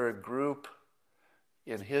any other group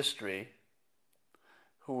in history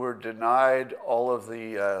who were denied all of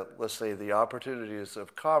the, let's say, the opportunities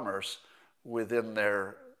of commerce within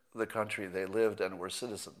the country they lived and were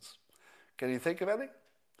citizens? Can you think of any?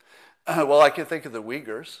 Well, I can think of the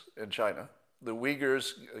Uyghurs in China. The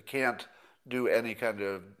Uyghurs can't do any kind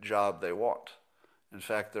of job they want. In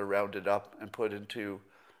fact, they're rounded up and put into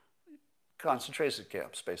concentration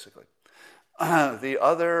camps, basically. What's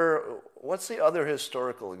the other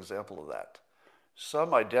historical example of that?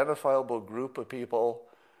 Some identifiable group of people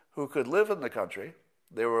who could live in the country.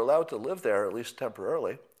 They were allowed to live there, at least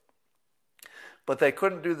temporarily, but they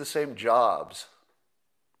couldn't do the same jobs,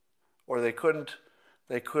 or they couldn't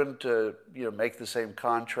make the same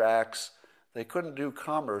contracts. They couldn't do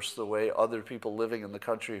commerce the way other people living in the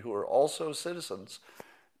country who are also citizens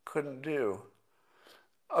couldn't do.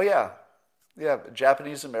 Oh yeah,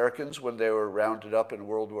 Japanese Americans when they were rounded up in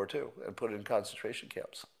World War II and put in concentration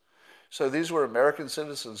camps. So these were American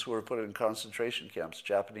citizens who were put in concentration camps,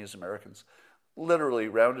 Japanese Americans, literally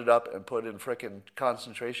rounded up and put in frickin'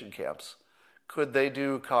 concentration camps. Could they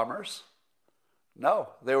do commerce? No,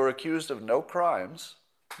 they were accused of no crimes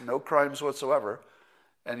whatsoever,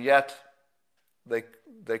 and yet they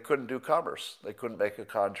couldn't do commerce. They couldn't make a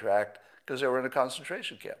contract because they were in a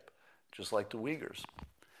concentration camp, just like the Uyghurs.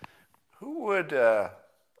 Who would, I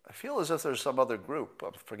feel as if there's some other group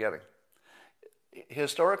I'm forgetting.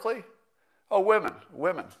 Historically? Oh,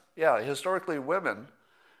 women. Yeah, historically women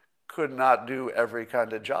could not do every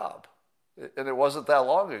kind of job. And it wasn't that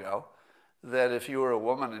long ago that if you were a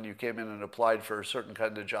woman and you came in and applied for certain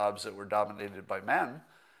kind of jobs that were dominated by men,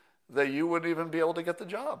 that you wouldn't even be able to get the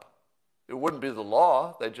job. It wouldn't be the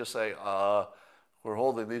law. They'd just say, we're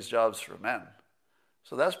holding these jobs for men.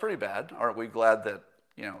 So that's pretty bad. Aren't we glad that,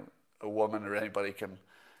 a woman or anybody can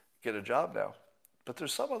get a job now? But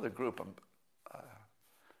there's some other group.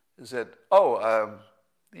 The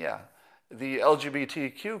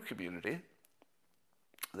LGBTQ community.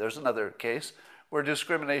 There's another case where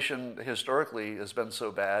discrimination historically has been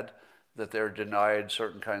so bad that they're denied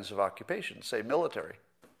certain kinds of occupations, say military.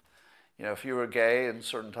 If you were gay in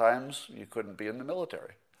certain times, you couldn't be in the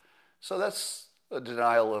military. So that's a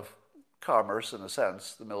denial of commerce in a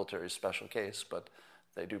sense. The military is a special case, but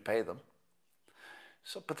they do pay them.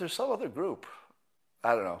 But there's some other group.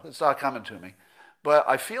 I don't know. It's not coming to me. But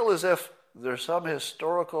I feel as if there's some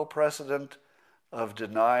historical precedent of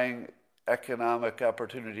denying economic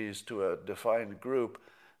opportunities to a defined group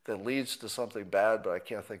that leads to something bad, but I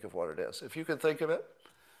can't think of what it is. If you can think of it,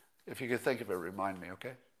 remind me,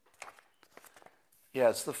 okay? Yeah,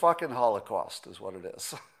 it's the fucking Holocaust is what it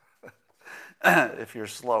is, if you're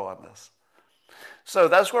slow on this. So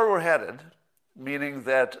that's where we're headed, meaning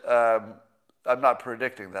that I'm not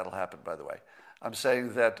predicting that'll happen, by the way. I'm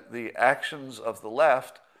saying that the actions of the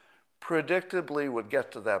left predictably would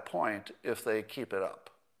get to that point if they keep it up.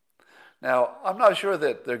 Now, I'm not sure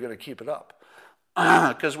that they're going to keep it up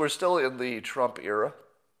because we're still in the Trump era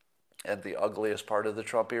and the ugliest part of the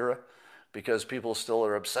Trump era because people still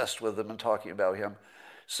are obsessed with him and talking about him.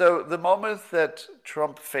 So the moment that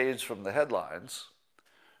Trump fades from the headlines,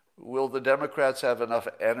 will the Democrats have enough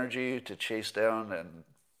energy to chase down and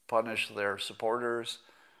punish their supporters?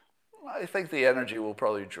 I think the energy will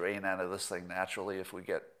probably drain out of this thing naturally if we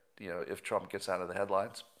get, if Trump gets out of the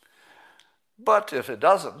headlines. But if it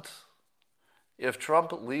doesn't, if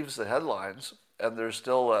Trump leaves the headlines and there's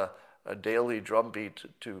still a daily drumbeat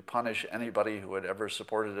to punish anybody who had ever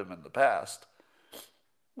supported him in the past,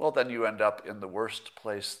 well, then you end up in the worst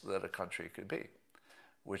place that a country could be,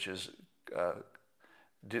 which is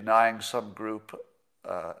denying some group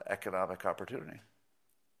economic opportunity.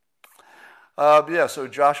 So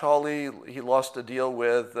Josh Hawley, he lost a deal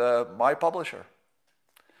with my publisher.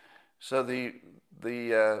 So the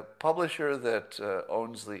publisher that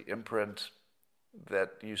owns the imprint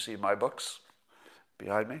that you see my books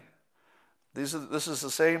behind me, this is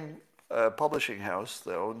the same publishing house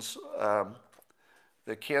that owns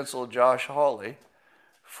that canceled Josh Hawley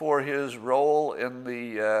for his role in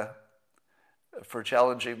for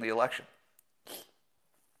challenging the election.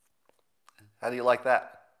 How do you like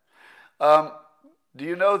that? Do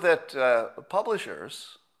you know that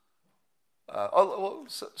publishers,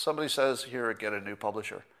 somebody says here, get a new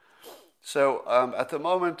publisher. So at the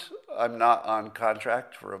moment, I'm not on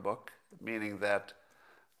contract for a book, meaning that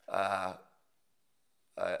I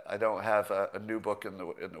don't have a new book in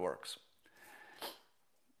the works.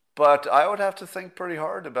 But I would have to think pretty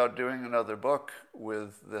hard about doing another book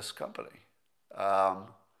with this company. Now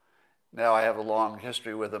I have a long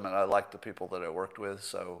history with them, and I like the people that I worked with,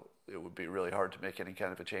 so it would be really hard to make any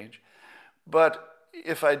kind of a change. But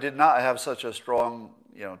if I did not have such a strong,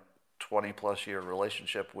 20-plus year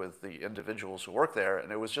relationship with the individuals who work there,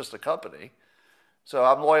 and it was just a company, so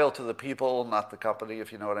I'm loyal to the people, not the company,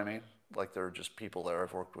 if you know what I mean. Like they're just people that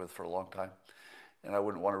I've worked with for a long time, and I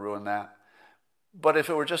wouldn't want to ruin that. But if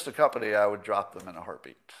it were just a company, I would drop them in a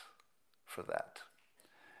heartbeat for that.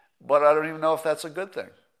 But I don't even know if that's a good thing.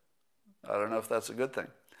 I don't know if that's a good thing.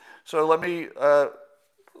 So let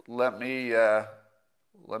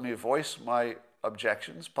me voice my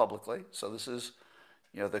objections publicly. So this is,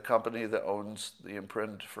 the company that owns the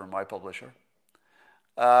imprint for my publisher.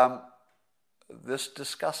 This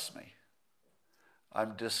disgusts me.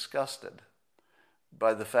 I'm disgusted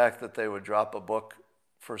by the fact that they would drop a book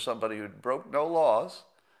for somebody who broke no laws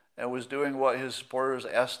and was doing what his supporters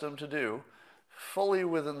asked him to do, fully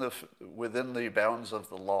within the bounds of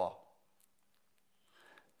the law.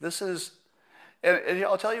 This is, and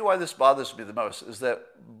I'll tell you why this bothers me the most, is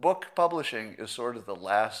that book publishing is sort of the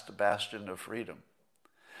last bastion of freedom.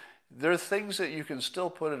 There are things that you can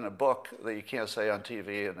still put in a book that you can't say on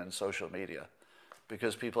TV and in social media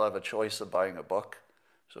because people have a choice of buying a book,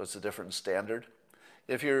 so it's a different standard.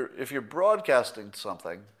 If you're broadcasting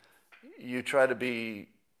something, you try to be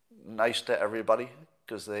nice to everybody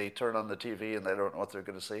because they turn on the TV and they don't know what they're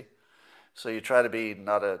going to see. So you try to be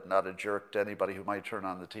not a jerk to anybody who might turn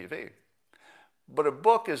on the TV. But a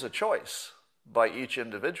book is a choice by each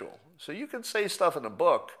individual. So you can say stuff in a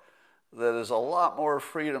book that is a lot more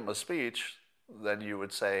freedom of speech than you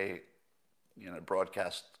would say in a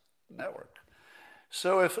broadcast network.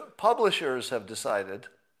 So if publishers have decided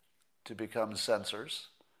to become censors,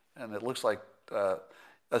 and it looks like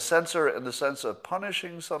a censor in the sense of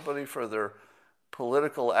punishing somebody for their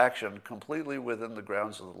political action completely within the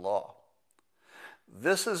grounds of the law.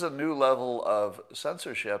 This is a new level of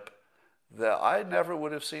censorship that I never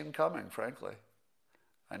would have seen coming, frankly.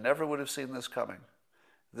 I never would have seen this coming.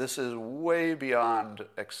 This is way beyond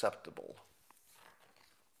acceptable.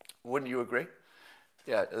 Wouldn't you agree?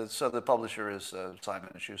 Yeah, so the publisher is Simon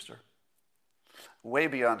 & Schuster. Way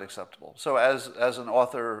beyond acceptable. So as an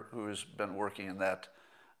author who's been working in that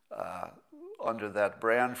under that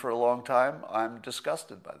brand for a long time, I'm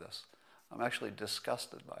disgusted by this. I'm actually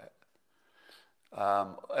disgusted by it.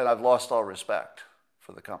 And I've lost all respect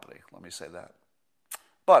for the company, let me say that.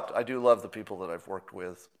 But I do love the people that I've worked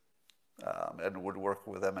with and would work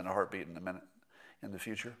with them in a heartbeat in a minute in the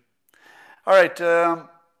future. All right. The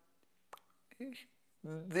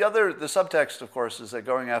subtext, of course, is that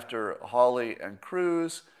going after Hawley and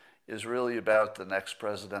Cruz is really about the next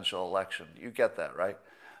presidential election. You get that, right?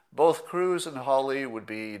 Both Cruz and Hawley would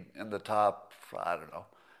be in the top, I don't know,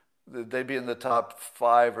 they'd be in the top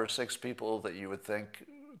 5 or 6 people that you would think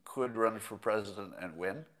could run for president and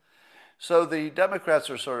win. So the Democrats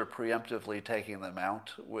are sort of preemptively taking them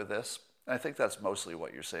out with this. I think that's mostly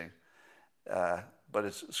what you're seeing. But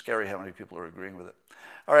it's scary how many people are agreeing with it.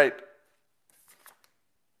 All right.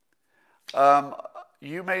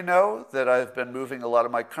 You may know that I've been moving a lot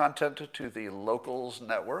of my content to the Locals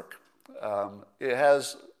Network. It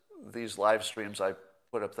has these live streams I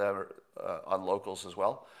put up there on Locals as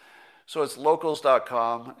well. So it's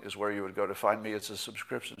locals.com is where you would go to find me. It's a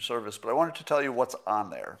subscription service, but I wanted to tell you what's on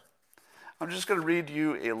there. I'm just going to read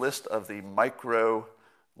you a list of the micro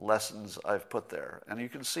lessons I've put there. And you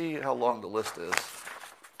can see how long the list is.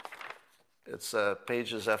 It's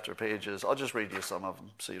pages after pages. I'll just read you some of them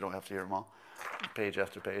so you don't have to hear them all, page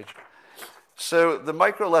after page. So the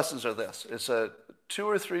micro lessons are this. It's a 2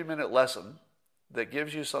 or 3 minute lesson that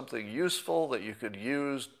gives you something useful that you could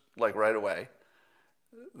use like right away,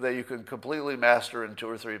 that you can completely master in 2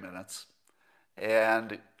 or 3 minutes.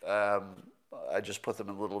 And I just put them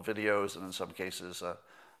in little videos and in some cases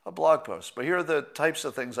a blog post. But here are the types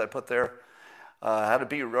of things I put there. How to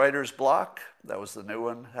beat writer's block. That was the new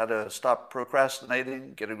one. How to stop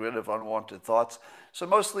procrastinating, getting rid of unwanted thoughts. So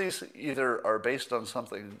most of these either are based on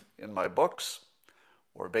something in my books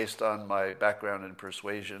or based on my background in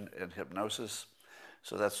persuasion and hypnosis.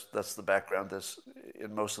 So that's the background that's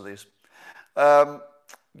in most of these.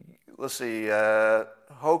 Let's see,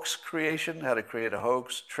 hoax creation, how to create a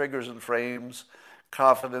hoax, triggers and frames,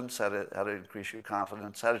 confidence, how to increase your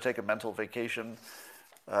confidence, how to take a mental vacation,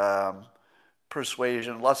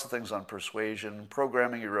 persuasion, lots of things on persuasion,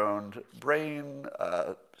 programming your own brain,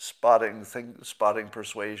 spotting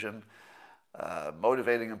persuasion,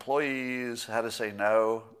 motivating employees, how to say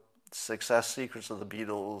no, success secrets of the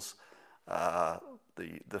Beatles,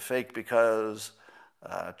 the fake because,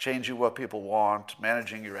 changing what people want,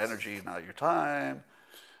 managing your energy, not your time,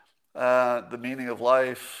 the meaning of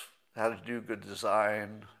life, how to do good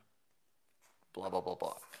design, blah, blah, blah,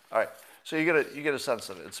 blah. All right, so you get a sense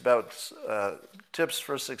of it. It's about tips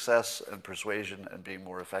for success and persuasion and being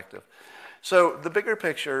more effective. So the bigger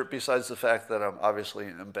picture, besides the fact that I'm obviously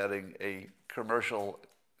embedding a commercial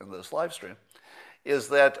in this live stream, is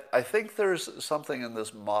that I think there's something in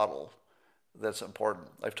this model that's important.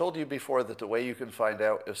 I've told you before that the way you can find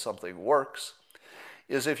out if something works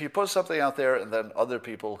is if you put something out there and then other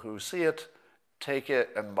people who see it take it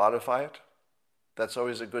and modify it. That's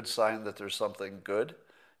always a good sign that there's something good.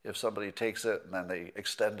 If somebody takes it and then they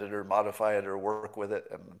extend it or modify it or work with it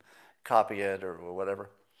and copy it or whatever.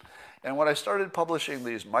 And when I started publishing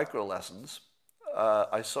these micro lessons,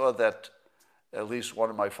 I saw that at least one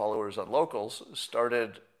of my followers on Locals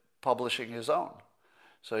started publishing his own.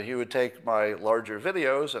 So he would take my larger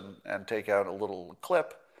videos and take out a little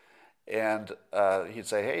clip, and he'd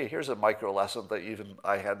say, hey, here's a micro lesson that even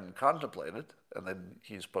I hadn't contemplated, and then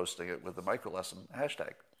he's posting it with the micro lesson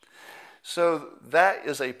hashtag. So that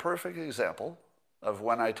is a perfect example of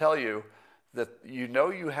when I tell you that you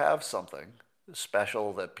know you have something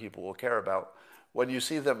special that people will care about when you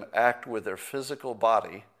see them act with their physical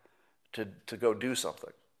body to go do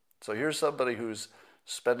something. So here's somebody who's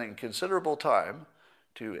spending considerable time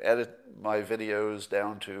to edit my videos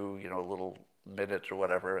down to, a little minute or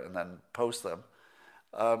whatever and then post them.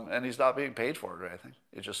 And he's not being paid for it or anything.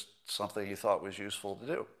 It's just something he thought was useful to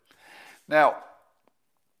do. Now,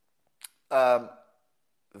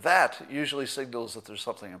 that usually signals that there's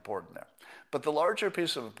something important there. But the larger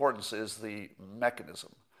piece of importance is the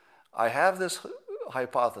mechanism. I have this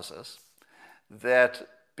hypothesis that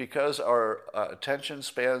because our attention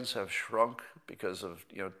spans have shrunk because of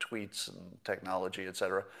tweets and technology,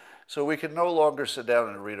 etc., so we can no longer sit down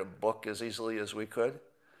and read a book as easily as we could.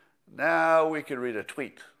 Now we can read a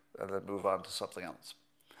tweet and then move on to something else.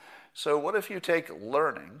 So what if you take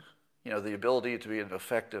learning, the ability to be an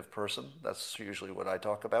effective person, that's usually what I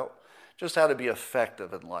talk about, just how to be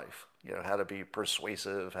effective in life, how to be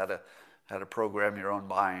persuasive, how to program your own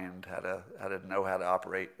mind, how to know how to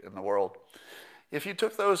operate in the world. If you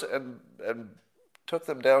took those and took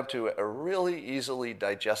them down to a really easily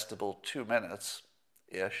digestible 2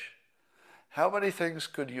 minutes-ish, how many things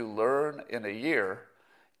could you learn in a year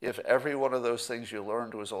if every one of those things you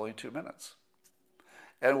learned was only 2 minutes?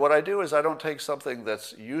 And what I do is I don't take something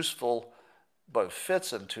that's useful but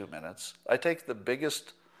fits in 2 minutes. I take the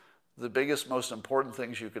biggest, most important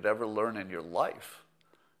things you could ever learn in your life.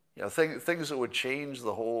 Things that would change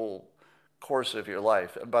the whole course of your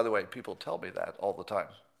life. And by the way, people tell me that all the time,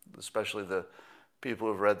 especially the people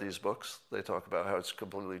who've read these books. They talk about how it's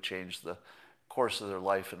completely changed the course of their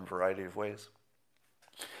life in a variety of ways.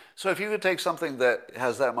 So if you could take something that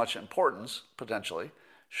has that much importance, potentially,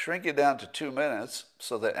 shrink it down to 2 minutes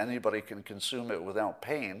so that anybody can consume it without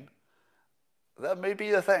pain, that may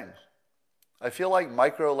be a thing. I feel like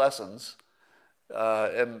micro lessons,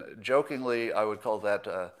 and jokingly, I would call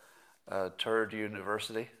that turd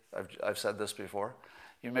university. I've said this before.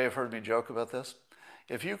 You may have heard me joke about this.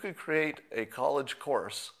 If you could create a college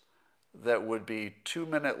course that would be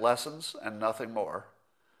 2-minute lessons and nothing more,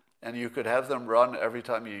 and you could have them run every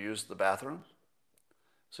time you use the bathroom.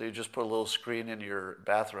 So you just put a little screen in your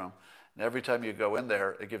bathroom, and every time you go in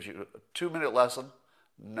there, it gives you a 2-minute lesson,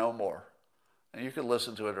 no more. And you can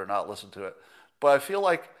listen to it or not listen to it. But I feel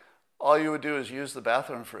like all you would do is use the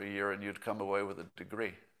bathroom for a year and you'd come away with a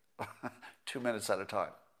degree, 2 minutes at a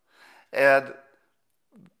time. And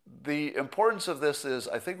the importance of this is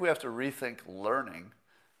I think we have to rethink learning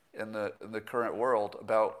in the current world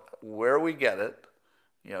about where we get it.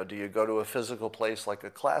 You know, do you go to a physical place like a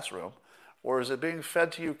classroom, or is it being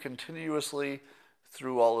fed to you continuously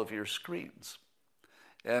through all of your screens?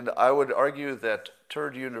 And I would argue that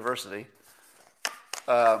Turd University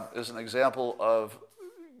is an example of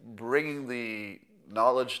bringing the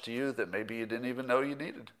knowledge to you that maybe you didn't even know you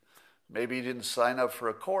needed. Maybe you didn't sign up for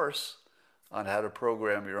a course on how to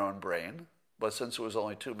program your own brain, but since it was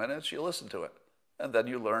only 2 minutes, you listened to it, and then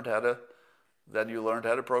you learned how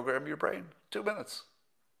to program your brain. 2 minutes,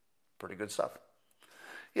 pretty good stuff.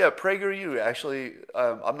 Yeah, PragerU. Actually,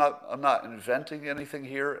 I'm not inventing anything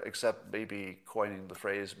here except maybe coining the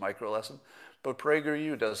phrase micro lesson. But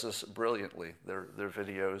PragerU does this brilliantly. Their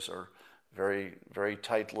videos are very, very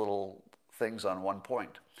tight little things on one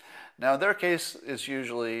point. Now, in their case, it's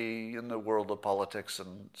usually in the world of politics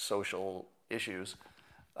and social issues.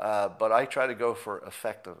 But I try to go for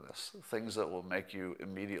effectiveness, things that will make you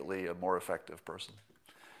immediately a more effective person.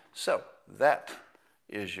 So that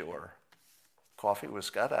is your Coffee with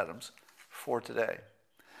Scott Adams for today.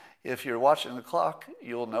 If you're watching the clock,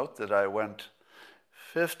 you'll note that I went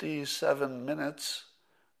 57 minutes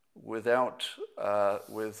with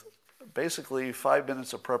basically 5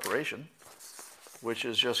 minutes of preparation, which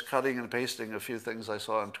is just cutting and pasting a few things I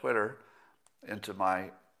saw on Twitter into my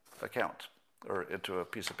account or into a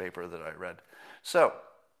piece of paper that I read. So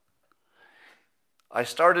I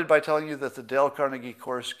started by telling you that the Dale Carnegie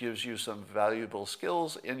course gives you some valuable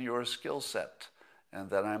skills in your skill set, and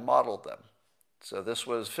then I modeled them. So this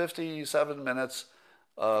was 57 minutes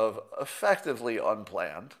of effectively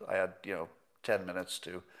unplanned. I had, 10 minutes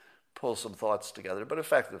to pull some thoughts together, but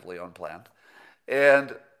effectively unplanned.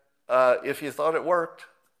 And if you thought it worked,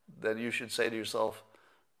 then you should say to yourself,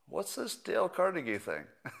 what's this Dale Carnegie thing?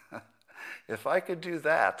 If I could do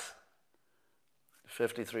that,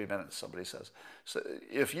 53 minutes, somebody says. So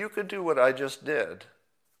if you could do what I just did,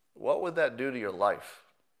 what would that do to your life?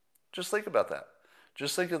 Just think about that.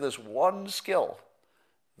 Just think of this one skill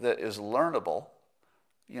that is learnable.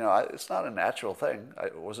 It's not a natural thing. I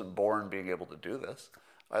wasn't born being able to do this.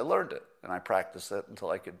 I learned it, and I practiced it until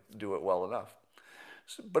I could do it well enough.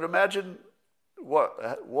 But imagine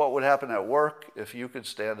what would happen at work if you could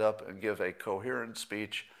stand up and give a coherent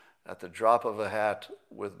speech at the drop of a hat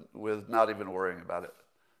with not even worrying about it.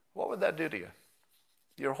 What would that do to you?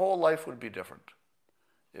 Your whole life would be different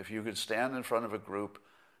if you could stand in front of a group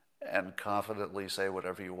and confidently say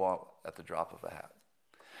whatever you want at the drop of a hat.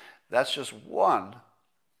 That's just one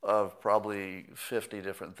of probably 50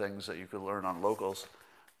 different things that you could learn on Locals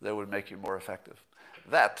that would make you more effective.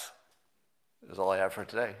 That is all I have for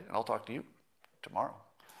today, and I'll talk to you tomorrow.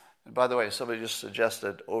 And by the way, somebody just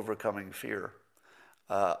suggested overcoming fear.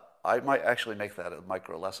 I might actually make that a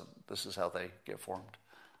micro lesson. This is how they get formed.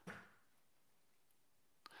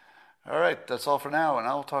 All right, that's all for now, and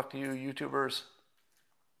I'll talk to you YouTubers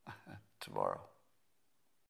tomorrow.